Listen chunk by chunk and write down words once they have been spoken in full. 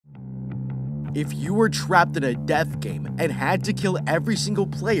If you were trapped in a death game and had to kill every single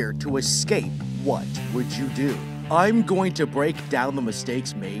player to escape, what would you do? I'm going to break down the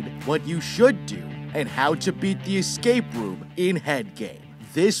mistakes made, what you should do, and how to beat the escape room in Headgame.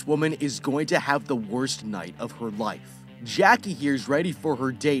 This woman is going to have the worst night of her life. Jackie here's ready for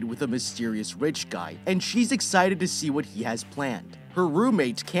her date with a mysterious rich guy, and she's excited to see what he has planned. Her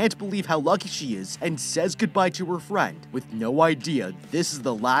roommate can't believe how lucky she is and says goodbye to her friend, with no idea this is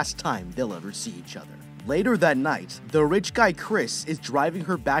the last time they'll ever see each other. Later that night, the rich guy Chris is driving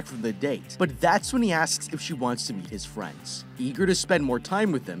her back from the date, but that's when he asks if she wants to meet his friends. Eager to spend more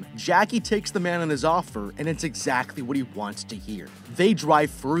time with him, Jackie takes the man on his offer, and it's exactly what he wants to hear. They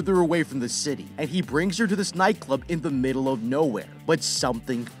drive further away from the city, and he brings her to this nightclub in the middle of nowhere, but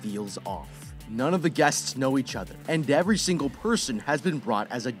something feels off. None of the guests know each other, and every single person has been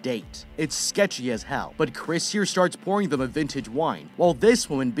brought as a date. It's sketchy as hell, but Chris here starts pouring them a vintage wine, while this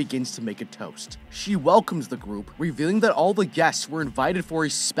woman begins to make a toast. She welcomes the group, revealing that all the guests were invited for a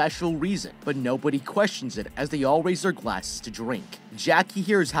special reason, but nobody questions it as they all raise their glasses to drink. Jackie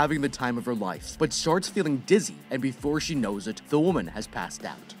here is having the time of her life, but starts feeling dizzy, and before she knows it, the woman has passed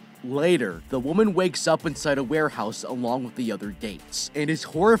out. Later, the woman wakes up inside a warehouse along with the other dates, and is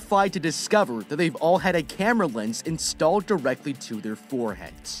horrified to discover that they've all had a camera lens installed directly to their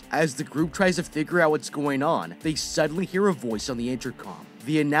foreheads. As the group tries to figure out what's going on, they suddenly hear a voice on the intercom.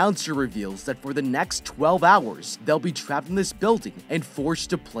 The announcer reveals that for the next 12 hours, they'll be trapped in this building and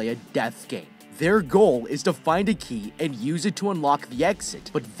forced to play a death game. Their goal is to find a key and use it to unlock the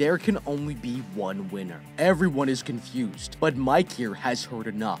exit, but there can only be one winner. Everyone is confused, but Mike here has heard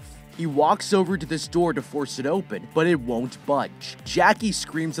enough. He walks over to this door to force it open, but it won't budge. Jackie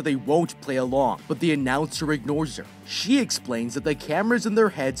screams that they won't play along, but the announcer ignores her. She explains that the cameras in their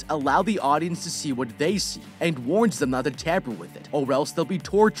heads allow the audience to see what they see, and warns them not to tamper with it, or else they'll be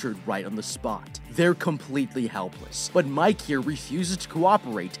tortured right on the spot. They're completely helpless, but Mike here refuses to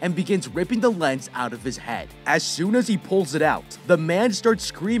cooperate and begins ripping the lens out of his head. As soon as he pulls it out, the man starts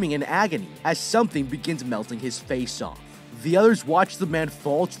screaming in agony as something begins melting his face off. The others watch the man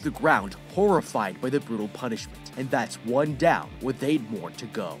fall to the ground, horrified by the brutal punishment, and that's one down with 8 more to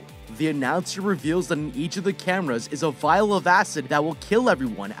go. The announcer reveals that in each of the cameras is a vial of acid that will kill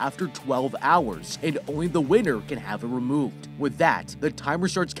everyone after 12 hours, and only the winner can have it removed. With that, the timer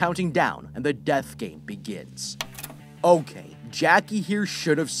starts counting down, and the death game begins. Okay, Jackie here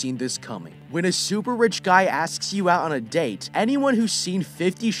should have seen this coming. When a super rich guy asks you out on a date, anyone who's seen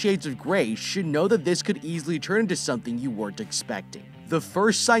 50 Shades of Grey should know that this could easily turn into something you weren't expecting. The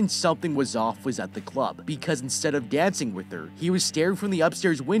first sign something was off was at the club, because instead of dancing with her, he was staring from the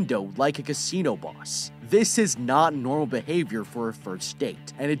upstairs window like a casino boss. This is not normal behavior for a first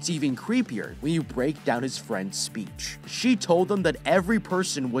date, and it's even creepier when you break down his friend's speech. She told them that every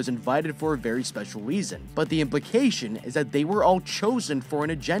person was invited for a very special reason, but the implication is that they were all chosen for an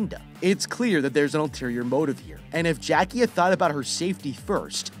agenda. It's clear that there's an ulterior motive here, and if Jackie had thought about her safety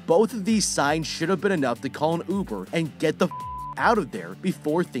first, both of these signs should have been enough to call an Uber and get the out of there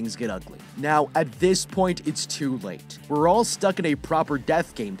before things get ugly. Now, at this point, it's too late. We're all stuck in a proper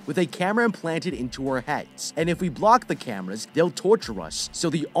death game with a camera implanted into our heads, and if we block the cameras, they'll torture us, so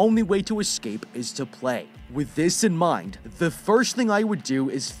the only way to escape is to play. With this in mind, the first thing I would do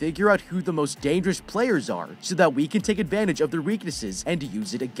is figure out who the most dangerous players are so that we can take advantage of their weaknesses and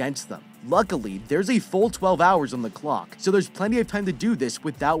use it against them. Luckily, there's a full 12 hours on the clock, so there's plenty of time to do this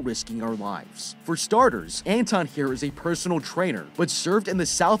without risking our lives. For starters, Anton here is a personal trainer, but served in the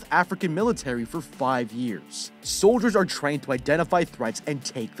South African military for 5 years. Soldiers are trained to identify threats and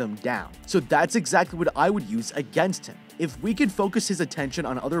take them down, so that's exactly what I would use against him. If we can focus his attention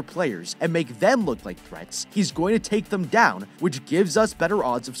on other players and make them look like threats, he's going to take them down, which gives us better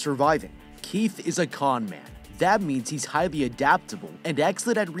odds of surviving. Keith is a con man. That means he's highly adaptable and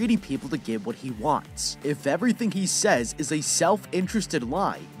excellent at reading people to get what he wants. If everything he says is a self-interested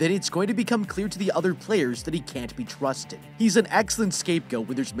lie, then it's going to become clear to the other players that he can't be trusted. He's an excellent scapegoat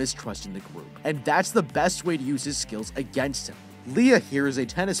when there's mistrust in the group, and that's the best way to use his skills against him. Leah here is a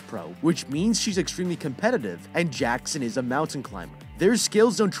tennis pro, which means she's extremely competitive, and Jackson is a mountain climber. Their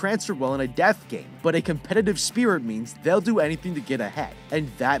skills don't transfer well in a death game, but a competitive spirit means they'll do anything to get ahead, and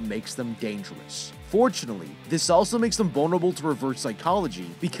that makes them dangerous. Fortunately, this also makes them vulnerable to reverse psychology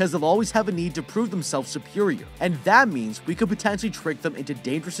because they'll always have a need to prove themselves superior, and that means we could potentially trick them into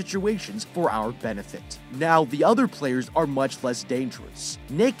dangerous situations for our benefit. Now, the other players are much less dangerous.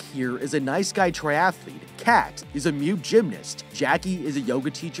 Nick here is a nice guy triathlete, Kat is a mute gymnast, Jackie is a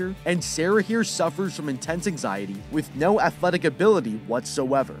yoga teacher, and Sarah here suffers from intense anxiety with no athletic ability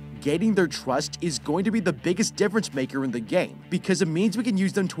whatsoever. gaining their trust is going to be the biggest difference maker in the game, because it means we can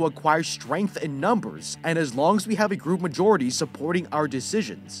use them to acquire strength in numbers, and as long as we have a group majority supporting our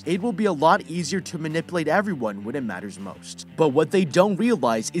decisions, it will be a lot easier to manipulate everyone when it matters most. But what they don't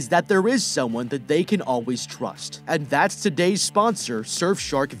realize is that there is someone that they can always trust, and that's today's sponsor,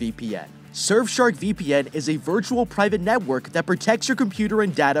 Surfshark VPN. Surfshark VPN is a virtual private network that protects your computer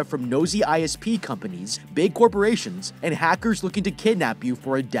and data from nosy ISP companies, big corporations, and hackers looking to kidnap you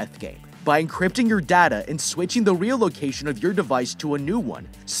for a death game. By encrypting your data and switching the real location of your device to a new one,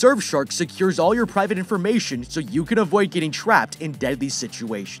 Surfshark secures all your private information so you can avoid getting trapped in deadly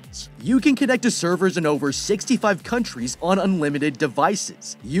situations. You can connect to servers in over 65 countries on unlimited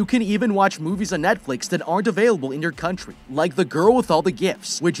devices. You can even watch movies on Netflix that aren't available in your country, like The Girl with All the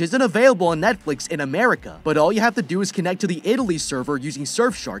Gifts, which isn't available on Netflix in America, but all you have to do is connect to the Italy server using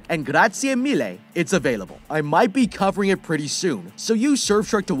Surfshark, and grazie mille, it's available. I might be covering it pretty soon, so use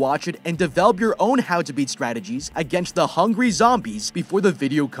Surfshark to watch it and develop your own how-to-beat strategies against the hungry zombies before the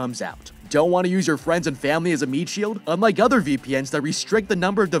video comes out. Don't want to use your friends and family as a meat shield? Unlike other VPNs that restrict the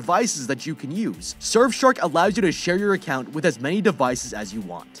number of devices that you can use, Surfshark allows you to share your account with as many devices as you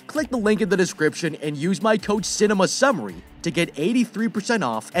want. Click the link in the description and use my code CINEMASUMMARY to get 83%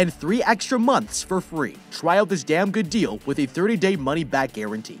 off and 3 extra months for free. Try out this damn good deal with a 30-day money-back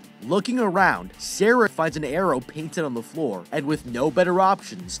guarantee. Looking around, Sarah finds an arrow painted on the floor, and with no better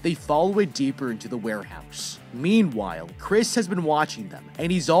options, they follow it deeper into the warehouse. Meanwhile, Chris has been watching them,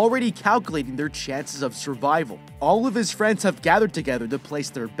 and he's already calculating their chances of survival. All of his friends have gathered together to place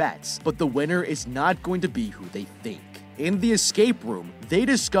their bets, but the winner is not going to be who they think. In the escape room, they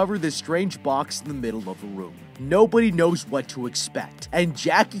discover this strange box in the middle of the room. Nobody knows what to expect, and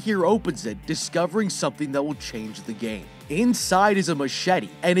Jackie here opens it, discovering something that will change the game. Inside is a machete,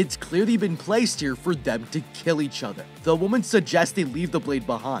 and it's clearly been placed here for them to kill each other. The woman suggests they leave the blade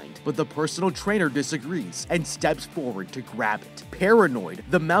behind, but the personal trainer disagrees and steps forward to grab it. Paranoid,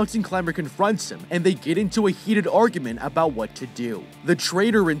 the mountain climber confronts him, and they get into a heated argument about what to do. The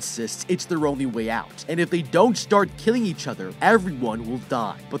trainer insists it's their only way out, and if they don't start killing each other, everyone will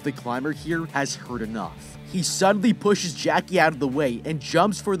die. But the climber here has heard enough. He suddenly pushes Jackie out of the way and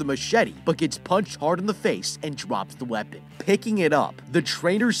jumps for the machete, but gets punched hard in the face and drops the weapon. Picking it up, the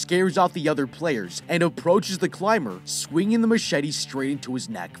trainer scares off the other players and approaches the climber, swinging the machete straight into his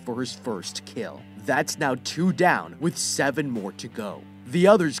neck for his first kill. That's now 2 down, with 7 more to go. The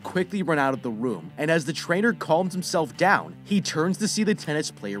others quickly run out of the room, and as the trainer calms himself down, he turns to see the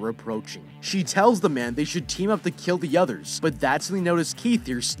tennis player approaching. She tells the man they should team up to kill the others, but that's when they notice Keith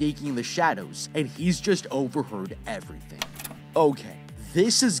here sneaking in the shadows, and he's just overheard everything. Okay,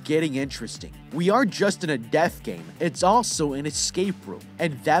 this is getting interesting. We aren't just in a death game, it's also an escape room,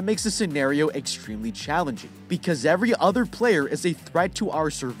 and that makes the scenario extremely challenging, because every other player is a threat to our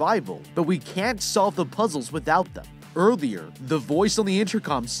survival, but we can't solve the puzzles without them. Earlier, the voice on the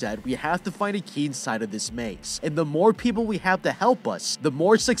intercom said we have to find a key inside of this maze, and the more people we have to help us, the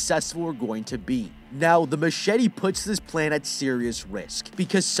more successful we're going to be. Now, the machete puts this plan at serious risk,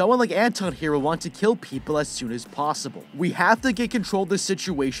 because someone like Anton here will want to kill people as soon as possible. We have to get control of this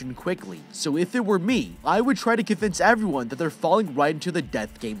situation quickly, so if it were me, I would try to convince everyone that they're falling right into the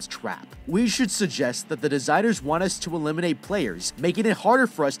death game's trap. We should suggest that the designers want us to eliminate players, making it harder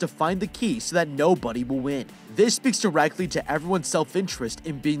for us to find the key so that nobody will win. This speaks directly to everyone's self-interest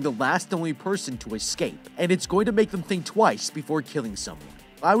in being the last and only person to escape, and it's going to make them think twice before killing someone.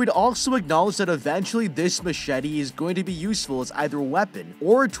 I would also acknowledge that eventually this machete is going to be useful as either a weapon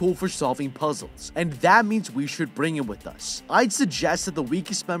or a tool for solving puzzles, and that means we should bring it with us. I'd suggest that the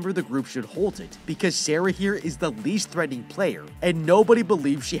weakest member of the group should hold it, because Sarah here is the least threatening player, and nobody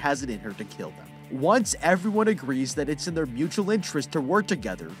believes she has it in her to kill them. Once everyone agrees that it's in their mutual interest to work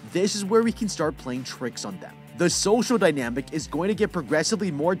together, this is where we can start playing tricks on them. The social dynamic is going to get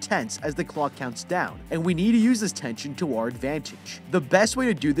progressively more tense as the clock counts down, and we need to use this tension to our advantage. The best way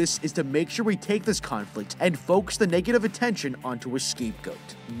to do this is to make sure we take this conflict and focus the negative attention onto a scapegoat.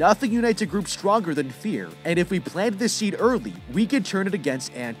 Nothing unites a group stronger than fear, and if we planted this seed early, we can turn it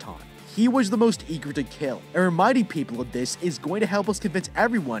against Anton. He was the most eager to kill, and reminding people of this is going to help us convince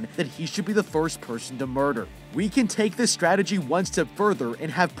everyone that he should be the first person to murder. We can take this strategy one step further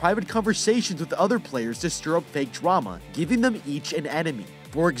and have private conversations with other players to stir up fake drama, giving them each an enemy.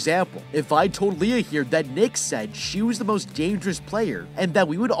 For example, if I told Leah here that Nick said she was the most dangerous player and that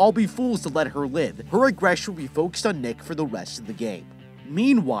we would all be fools to let her live, her aggression would be focused on Nick for the rest of the game.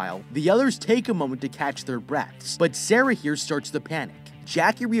 Meanwhile, the others take a moment to catch their breaths, but Sarah here starts to panic.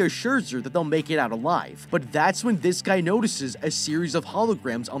 Jackie reassures her that they'll make it out alive, but that's when this guy notices a series of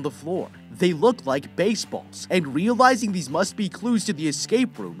holograms on the floor. They look like baseballs, and realizing these must be clues to the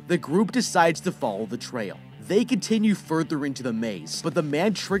escape room, the group decides to follow the trail. They continue further into the maze, but the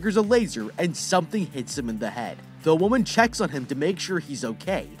man triggers a laser and something hits him in the head. The woman checks on him to make sure he's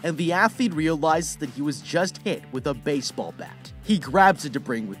okay, and the athlete realizes that he was just hit with a baseball bat. He grabs it to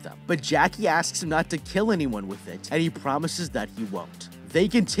bring with them, but Jackie asks him not to kill anyone with it, and he promises that he won't. They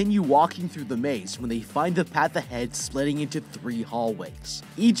continue walking through the maze when they find the path ahead splitting into 3 hallways.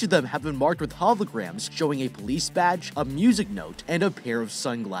 Each of them have been marked with holograms showing a police badge, a music note, and a pair of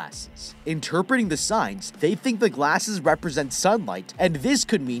sunglasses. Interpreting the signs, they think the glasses represent sunlight, and this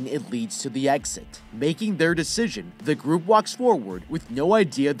could mean it leads to the exit. Making their decision, the group walks forward with no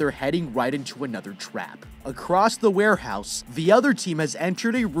idea they're heading right into another trap. Across the warehouse, the other team has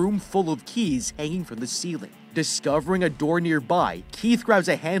entered a room full of keys hanging from the ceiling. Discovering a door nearby, Keith grabs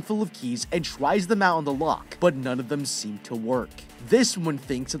a handful of keys and tries them out on the lock, but none of them seem to work. This one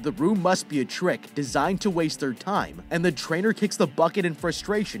thinks that the room must be a trick designed to waste their time, and the trainer kicks the bucket in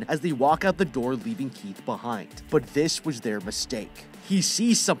frustration as they walk out the door, leaving Keith behind. But this was their mistake. He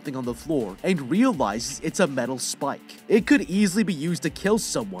sees something on the floor and realizes it's a metal spike. It could easily be used to kill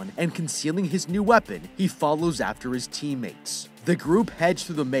someone, and concealing his new weapon, he follows after his teammates. The group heads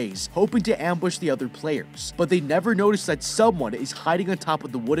through the maze, hoping to ambush the other players, but they never notice that someone is hiding on top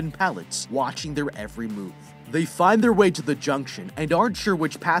of the wooden pallets, watching their every move. They find their way to the junction and aren't sure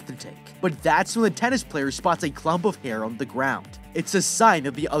which path to take, but that's when the tennis player spots a clump of hair on the ground. It's a sign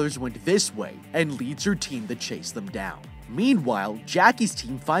that the others went this way and leads her team to chase them down. Meanwhile, Jackie's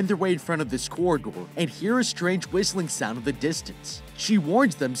team find their way in front of this corridor and hear a strange whistling sound in the distance. She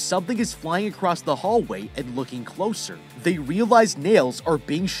warns them something is flying across the hallway, and looking closer, they realize nails are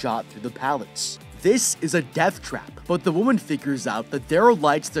being shot through the pallets. This is a death trap, but the woman figures out that there are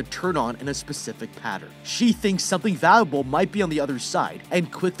lights that turn on in a specific pattern. She thinks something valuable might be on the other side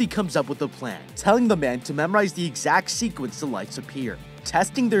and quickly comes up with a plan, telling the man to memorize the exact sequence the lights appear.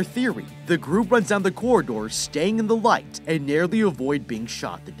 Testing their theory, the group runs down the corridor, staying in the light, and narrowly avoid being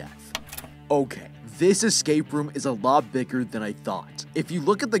shot to death. Okay, this escape room is a lot bigger than I thought. If you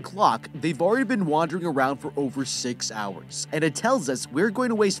look at the clock, they've already been wandering around for over 6 hours, and it tells us we're going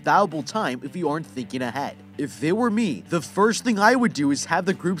to waste valuable time if we aren't thinking ahead. If it were me, the first thing I would do is have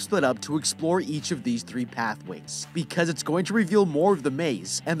the group split up to explore each of these 3 pathways, because it's going to reveal more of the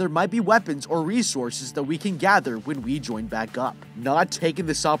maze, and there might be weapons or resources that we can gather when we join back up. Not taking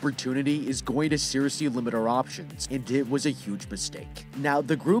this opportunity is going to seriously limit our options, and it was a huge mistake. Now,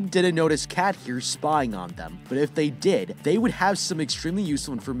 the group didn't notice Kat here spying on them, but if they did, they would have some extremely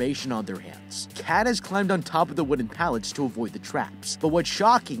useful information on their hands. Kat has climbed on top of the wooden pallets to avoid the traps, but what's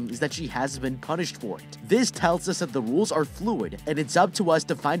shocking is that she hasn't been punished for it. This tells us that the rules are fluid, and it's up to us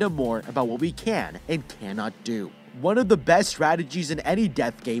to find out more about what we can and cannot do. One of the best strategies in any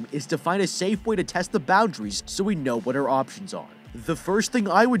death game is to find a safe way to test the boundaries so we know what our options are. The first thing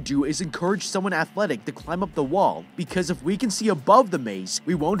I would do is encourage someone athletic to climb up the wall, because if we can see above the maze,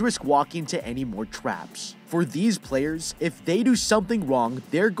 we won't risk walking into any more traps. For these players, if they do something wrong,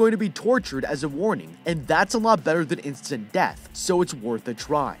 they're going to be tortured as a warning, and that's a lot better than instant death, so it's worth a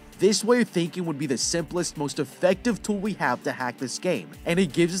try. This way of thinking would be the simplest, most effective tool we have to hack this game, and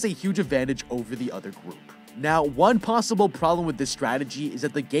it gives us a huge advantage over the other group. Now, one possible problem with this strategy is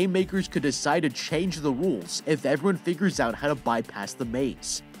that the game makers could decide to change the rules if everyone figures out how to bypass the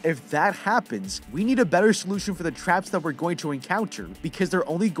maze. If that happens, we need a better solution for the traps that we're going to encounter, because they're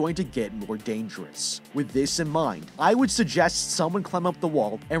only going to get more dangerous. With this in mind, I would suggest someone climb up the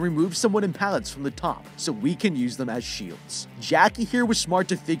wall and remove some wooden pallets from the top so we can use them as shields. Jackie here was smart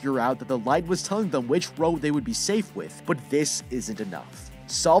to figure out that the light was telling them which row they would be safe with, but this isn't enough.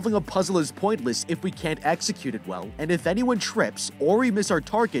 Solving a puzzle is pointless if we can't execute it well, and if anyone trips or we miss our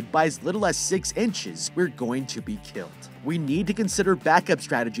target by as little as 6 inches, we're going to be killed. We need to consider backup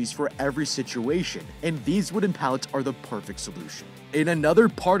strategies for every situation, and these wooden pallets are the perfect solution. In another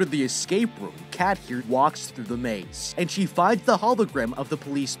part of the escape room, Kat here walks through the maze, and she finds the hologram of the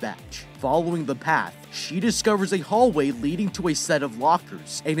police badge. Following the path, she discovers a hallway leading to a set of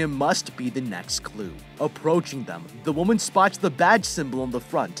lockers, and it must be the next clue. Approaching them, the woman spots the badge symbol on the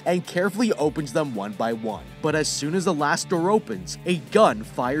front and carefully opens them one by one. But as soon as the last door opens, a gun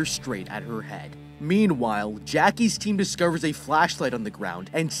fires straight at her head. Meanwhile, Jackie's team discovers a flashlight on the ground,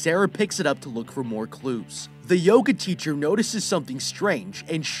 and Sarah picks it up to look for more clues. The yoga teacher notices something strange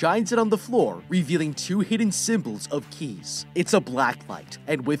and shines it on the floor, revealing 2 hidden symbols of keys. It's a black light,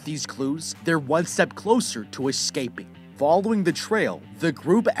 and with these clues, they're one step closer to escaping. Following the trail, the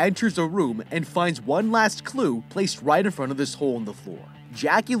group enters a room and finds one last clue placed right in front of this hole in the floor.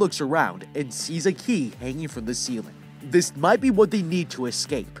 Jackie looks around and sees a key hanging from the ceiling. This might be what they need to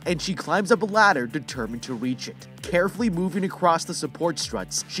escape, and she climbs up a ladder determined to reach it. Carefully moving across the support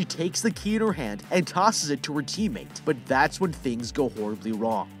struts, she takes the key in her hand and tosses it to her teammate, but that's when things go horribly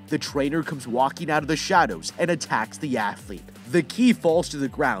wrong. The trainer comes walking out of the shadows and attacks the athlete. The key falls to the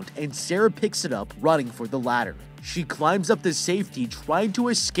ground, and Sarah picks it up, running for the ladder. She climbs up to safety, trying to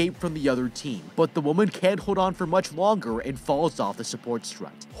escape from the other team, but the woman can't hold on for much longer and falls off the support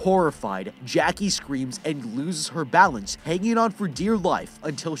strut. Horrified, Jackie screams and loses her balance, hanging on for dear life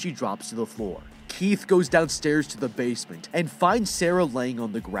until she drops to the floor. Keith goes downstairs to the basement and finds Sarah laying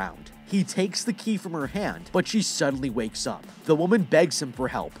on the ground. He takes the key from her hand, but she suddenly wakes up. The woman begs him for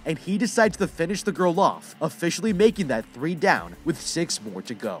help, and he decides to finish the girl off, officially making that 3 down with 6 more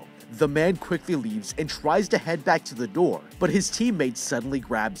to go. The man quickly leaves and tries to head back to the door, but his teammate suddenly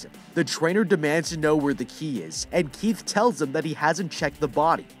grabs him. The trainer demands to know where the key is, and Keith tells him that he hasn't checked the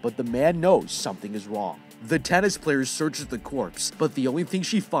body, but the man knows something is wrong. The tennis player searches the corpse, but the only thing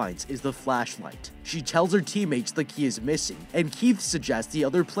she finds is the flashlight. She tells her teammates the key is missing, and Keith suggests the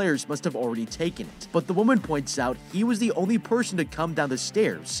other players must have already taken it, but the woman points out he was the only person to come down the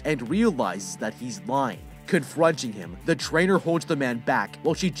stairs and realizes that he's lying. Confronting him, the trainer holds the man back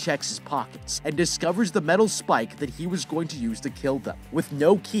while she checks his pockets and discovers the metal spike that he was going to use to kill them. With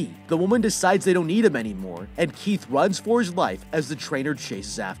no key, the woman decides they don't need him anymore, and Keith runs for his life as the trainer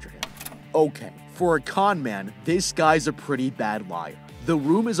chases after him. Okay, for a con man, this guy's a pretty bad liar. The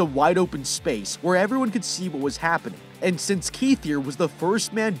room is a wide open space where everyone could see what was happening, and since Keith here was the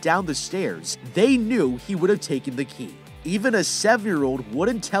first man down the stairs, they knew he would have taken the key. Even a 7-year-old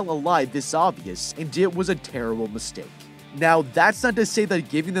wouldn't tell a lie this obvious, and it was a terrible mistake. Now, that's not to say that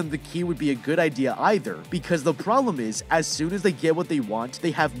giving them the key would be a good idea either, because the problem is, as soon as they get what they want,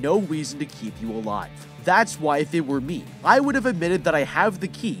 they have no reason to keep you alive. That's why if it were me, I would have admitted that I have the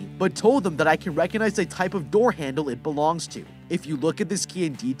key, but told them that I can recognize the type of door handle it belongs to. If you look at this key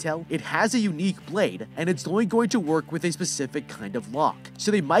in detail, it has a unique blade, and it's only going to work with a specific kind of lock, so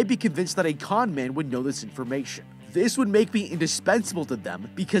they might be convinced that a con man would know this information. This would make me indispensable to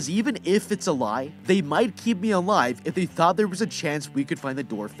them, because even if it's a lie, they might keep me alive if they thought there was a chance we could find the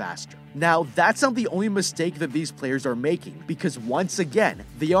door faster. Now, that's not the only mistake that these players are making, because once again,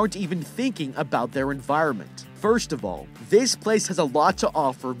 they aren't even thinking about their environment. First of all, this place has a lot to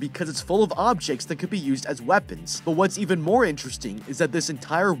offer because it's full of objects that could be used as weapons, but what's even more interesting is that this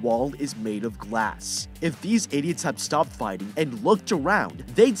entire wall is made of glass. If these idiots had stopped fighting and looked around,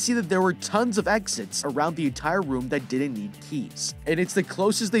 they'd see that there were tons of exits around the entire room that didn't need keys, and it's the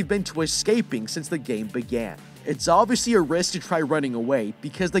closest they've been to escaping since the game began. It's obviously a risk to try running away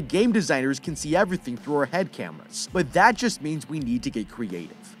because the game designers can see everything through our head cameras, but that just means we need to get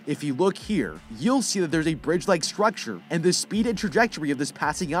creative. If you look here, you'll see that there's a bridge-like structure, and the speed and trajectory of this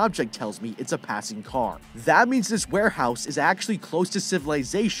passing object tells me it's a passing car. That means this warehouse is actually close to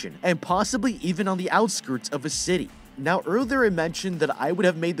civilization, and possibly even on the outskirts of a city. Now, earlier I mentioned that I would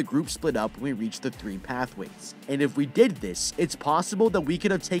have made the group split up when we reached the 3 pathways, and if we did this, it's possible that we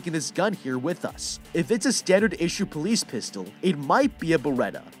could have taken this gun here with us. If it's a standard issue police pistol, it might be a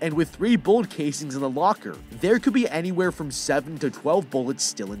Beretta, and with 3 bullet casings in the locker, there could be anywhere from 7 to 12 bullets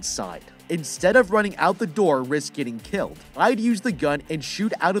still inside. Instead of running out the door and risk getting killed, I'd use the gun and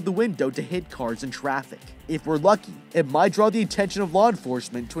shoot out of the window to hit cars and traffic. If we're lucky, it might draw the attention of law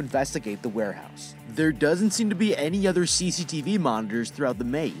enforcement to investigate the warehouse. There doesn't seem to be any other CCTV monitors throughout the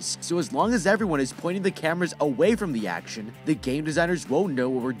maze, so as long as everyone is pointing the cameras away from the action, the game designers won't know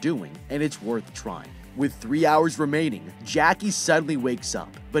what we're doing, and it's worth trying. With 3 hours remaining, Jackie suddenly wakes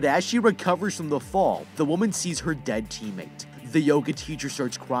up, but as she recovers from the fall, the woman sees her dead teammate. The yoga teacher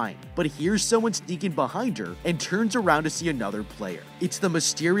starts crying, but hears someone sneaking behind her and turns around to see another player. It's the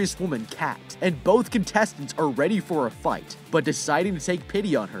mysterious woman, Kat, and both contestants are ready for a fight, but deciding to take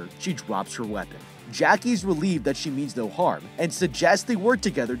pity on her, she drops her weapon. Jackie's relieved that she means no harm and suggests they work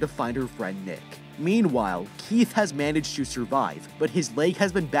together to find her friend Nick. Meanwhile, Keith has managed to survive, but his leg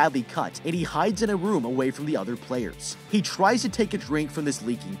has been badly cut and he hides in a room away from the other players. He tries to take a drink from this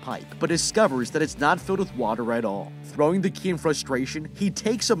leaking pipe, but discovers that it's not filled with water at all. Throwing the key in frustration, he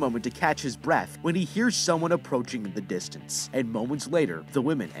takes a moment to catch his breath when he hears someone approaching in the distance, and moments later, the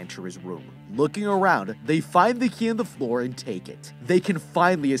women enter his room. Looking around, they find the key on the floor and take it. They can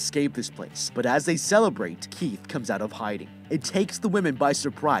finally escape this place, but as they celebrate, Keith comes out of hiding. It takes the women by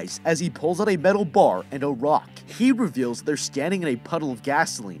surprise as he pulls out a metal bar and a rock. He reveals they're standing in a puddle of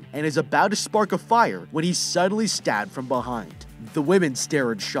gasoline and is about to spark a fire when he's suddenly stabbed from behind. The women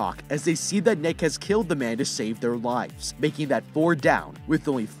stare in shock as they see that Nick has killed the man to save their lives, making that 4 down with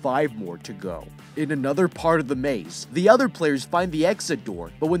only 5 more to go. In another part of the maze, the other players find the exit door,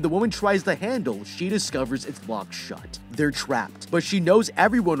 but when the woman tries the handle, she discovers it's locked shut. They're trapped, but she knows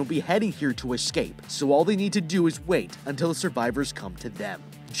everyone will be heading here to escape, so all they need to do is wait until the survivors come to them.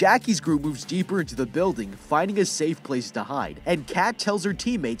 Jackie's group moves deeper into the building, finding a safe place to hide, and Kat tells her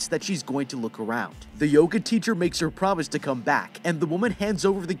teammates that she's going to look around. The yoga teacher makes her promise to come back, and the woman hands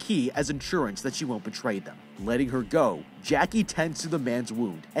over the key as insurance that she won't betray them. Letting her go, Jackie tends to the man's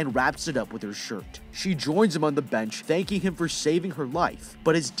wound and wraps it up with her shirt. She joins him on the bench, thanking him for saving her life,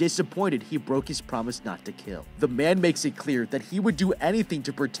 but is disappointed he broke his promise not to kill. The man makes it clear that he would do anything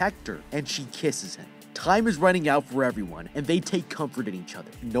to protect her, and she kisses him. Time is running out for everyone, and they take comfort in each other,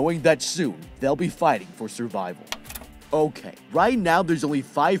 knowing that soon they'll be fighting for survival. Okay, right now there's only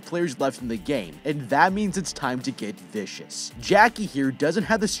 5 players left in the game, and that means it's time to get vicious. Jackie here doesn't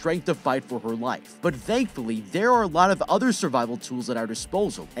have the strength to fight for her life, but thankfully there are a lot of other survival tools at our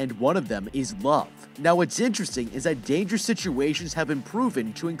disposal, and one of them is love. Now what's interesting is that dangerous situations have been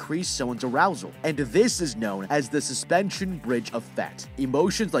proven to increase someone's arousal, and this is known as the suspension bridge effect.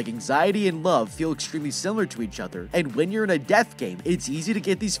 Emotions like anxiety and love feel extremely similar to each other, and when you're in a death game, it's easy to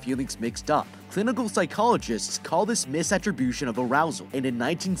get these feelings mixed up. Clinical psychologists call this misattribution of arousal, and in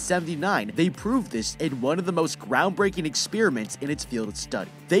 1979, they proved this in one of the most groundbreaking experiments in its field of study.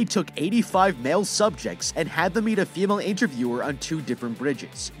 They took 85 male subjects and had them meet a female interviewer on 2 different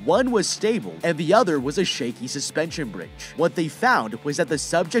bridges. One was stable, and the other was a shaky suspension bridge. What they found was that the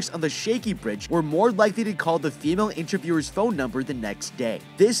subjects on the shaky bridge were more likely to call the female interviewer's phone number the next day.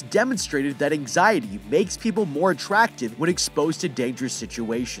 This demonstrated that anxiety makes people more attractive when exposed to dangerous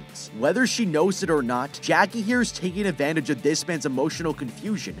situations. Whether she knows it or not, Jackie here is taking advantage of this man's emotional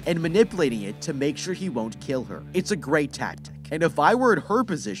confusion and manipulating it to make sure he won't kill her. It's a great tactic, and if I were in her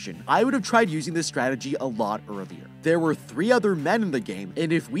position, I would have tried using this strategy a lot earlier. There were 3 other men in the game,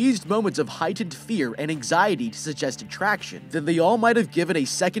 and if we used moments of heightened fear and anxiety to suggest attraction, then they all might have given a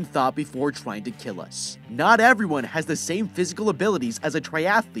second thought before trying to kill us. Not everyone has the same physical abilities as a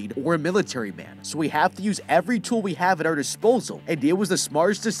triathlete or a military man, so we have to use every tool we have at our disposal, and it was the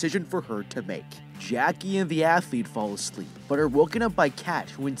smartest decision for her to make. Jackie and the athlete fall asleep, but are woken up by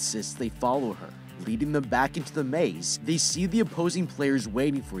Kat, who insists they follow her. Leading them back into the maze, they see the opposing players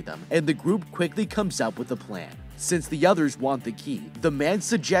waiting for them, and the group quickly comes up with a plan. Since the others want the key, the man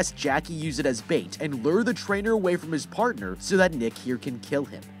suggests Jackie use it as bait and lure the trainer away from his partner so that Nick here can kill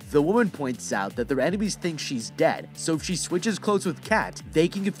him. The woman points out that their enemies think she's dead, so if she switches clothes with Kat, they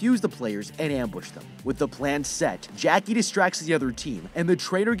can confuse the players and ambush them. With the plan set, Jackie distracts the other team, and the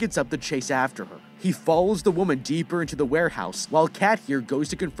trainer gets up to chase after her. He follows the woman deeper into the warehouse, while Kat here goes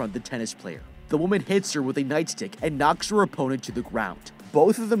to confront the tennis player. The woman hits her with a nightstick and knocks her opponent to the ground.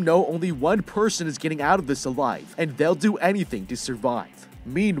 Both of them know only one person is getting out of this alive, and they'll do anything to survive.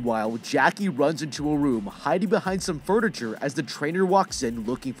 Meanwhile, Jackie runs into a room, hiding behind some furniture as the trainer walks in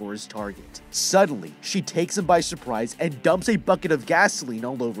looking for his target. Suddenly, she takes him by surprise and dumps a bucket of gasoline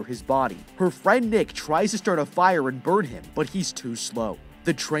all over his body. Her friend Nick tries to start a fire and burn him, but he's too slow.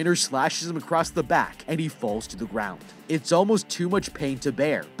 The trainer slashes him across the back, and he falls to the ground. It's almost too much pain to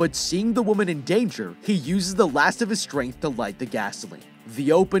bear, but seeing the woman in danger, he uses the last of his strength to light the gasoline.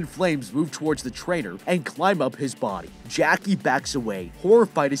 The open flames move towards the trainer and climb up his body. Jackie backs away,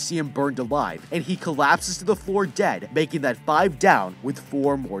 horrified to see him burned alive, and he collapses to the floor dead, making that 5 down with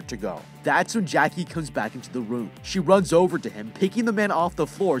 4 more to go. That's when Jackie comes back into the room. She runs over to him, picking the man off the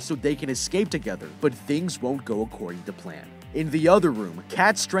floor so they can escape together, but things won't go according to plan. In the other room,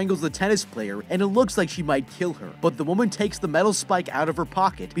 Kat strangles the tennis player, and it looks like she might kill her, but the woman takes the metal spike out of her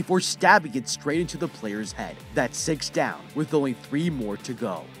pocket before stabbing it straight into the player's head. That's 6 down, with only 3 more to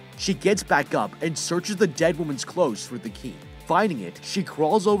go. She gets back up and searches the dead woman's clothes for the key. Finding it, she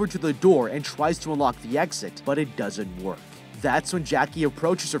crawls over to the door and tries to unlock the exit, but it doesn't work. That's when Jackie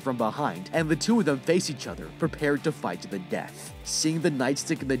approaches her from behind, and the two of them face each other, prepared to fight to the death. Seeing the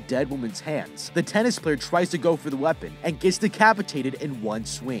nightstick in the dead woman's hands, the tennis player tries to go for the weapon and gets decapitated in one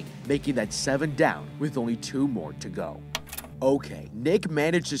swing, making that 7 down with only 2 more to go. Okay, Nick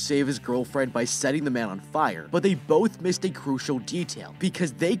managed to save his girlfriend by setting the man on fire, but they both missed a crucial detail,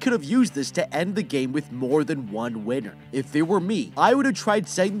 because they could have used this to end the game with more than one winner. If it were me, I would have tried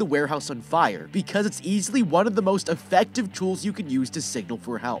setting the warehouse on fire, because it's easily one of the most effective tools you can use to signal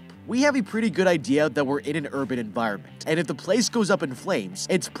for help. We have a pretty good idea that we're in an urban environment, and if the place goes up in flames,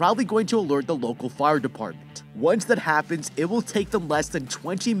 it's probably going to alert the local fire department. Once that happens, it will take them less than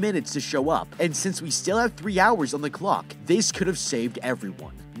 20 minutes to show up, and since we still have 3 hours on the clock, this could have saved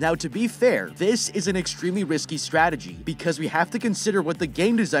everyone. Now, to be fair, this is an extremely risky strategy because we have to consider what the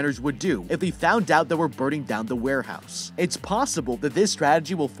game designers would do if they found out that we're burning down the warehouse. It's possible that this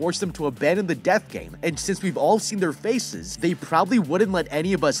strategy will force them to abandon the death game, and since we've all seen their faces, they probably wouldn't let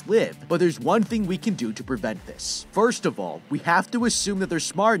any of us live. But there's one thing we can do to prevent this. First of all, we have to assume that they're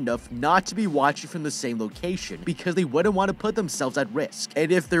smart enough not to be watching from the same location because they wouldn't want to put themselves at risk.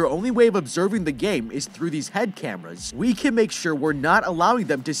 And if their only way of observing the game is through these head cameras, we can make sure we're not allowing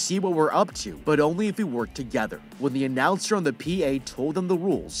them to see what we're up to, but only if we work together. When the announcer on the PA told them the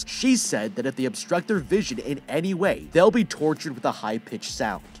rules, she said that if they obstruct their vision in any way, they'll be tortured with a high-pitched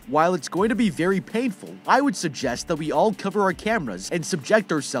sound. While it's going to be very painful, I would suggest that we all cover our cameras and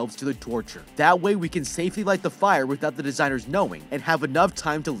subject ourselves to the torture. That way we can safely light the fire without the designers knowing and have enough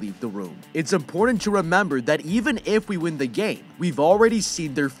time to leave the room. It's important to remember that even if we win the game, we've already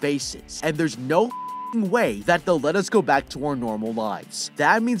seen their faces, and there's no way that they'll let us go back to our normal lives.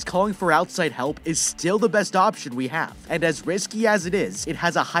 That means calling for outside help is still the best option we have, and as risky as it is, it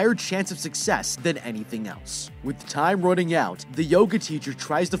has a higher chance of success than anything else. With time running out, the yoga teacher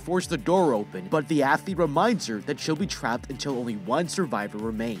tries to force the door open, but the athlete reminds her that she'll be trapped until only one survivor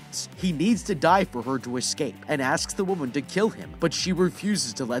remains. He needs to die for her to escape, and asks the woman to kill him, but she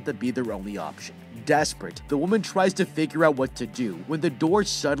refuses to let that be their only option. Desperate, the woman tries to figure out what to do when the door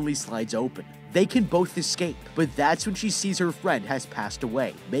suddenly slides open. They can both escape, but that's when she sees her friend has passed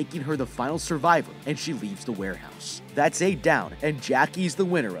away, making her the final survivor, and she leaves the warehouse. That's 8 down, and Jackie is the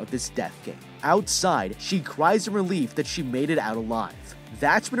winner of this death game. Outside, she cries in relief that she made it out alive.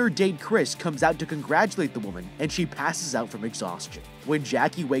 That's when her date Chris comes out to congratulate the woman, and she passes out from exhaustion. When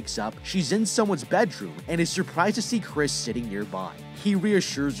Jackie wakes up, she's in someone's bedroom and is surprised to see Chris sitting nearby. He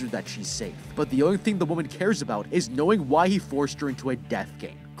reassures her that she's safe, but the only thing the woman cares about is knowing why he forced her into a death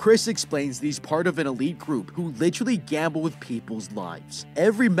game. Chris explains that he's part of an elite group who literally gamble with people's lives.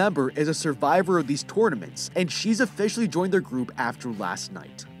 Every member is a survivor of these tournaments, and she's officially joined their group after last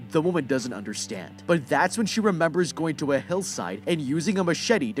night. The woman doesn't understand, but that's when she remembers going to a hillside and using a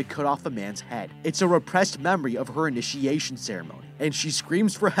machete to cut off a man's head. It's a repressed memory of her initiation ceremony, and she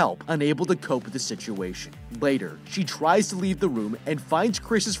screams for help, unable to cope with the situation. Later, she tries to leave the room and finds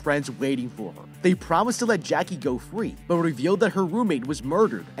Chris's friends waiting for her. They promise to let Jackie go free, but reveal that her roommate was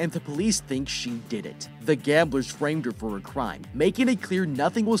murdered and the police think she did it. The gamblers framed her for a crime, making it clear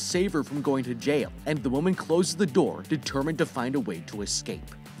nothing will save her from going to jail, and the woman closes the door, determined to find a way to escape.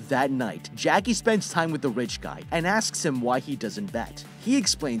 That night, Jackie spends time with the rich guy and asks him why he doesn't bet. He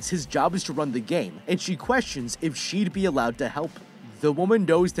explains his job is to run the game, and she questions if she'd be allowed to help him. The woman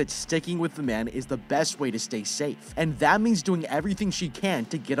knows that sticking with the man is the best way to stay safe, and that means doing everything she can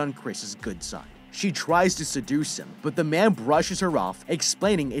to get on Chris's good side. She tries to seduce him, but the man brushes her off,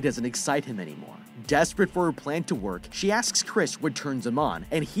 explaining it doesn't excite him anymore. Desperate for her plan to work, she asks Chris what turns him on,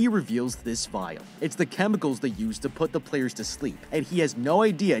 and he reveals this vial. It's the chemicals they use to put the players to sleep, and he has no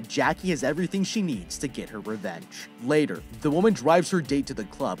idea Jackie has everything she needs to get her revenge. Later, the woman drives her date to the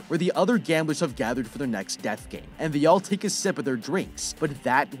club, where the other gamblers have gathered for their next death game, and they all take a sip of their drinks, but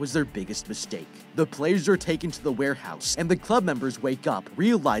that was their biggest mistake. The players are taken to the warehouse, and the club members wake up,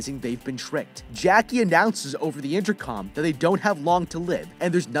 realizing they've been tricked. Jackie announces over the intercom that they don't have long to live,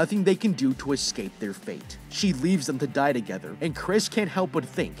 and there's nothing they can do to escape their fate. She leaves them to die together, and Chris can't help but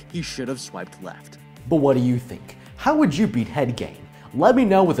think he should have swiped left. But what do you think? How would you beat Headgame? Let me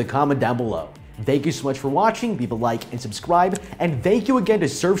know with a comment down below. Thank you so much for watching, leave a like and subscribe, and thank you again to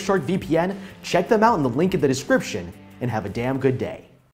Surfshark VPN. Check them out in the link in the description, and have a damn good day.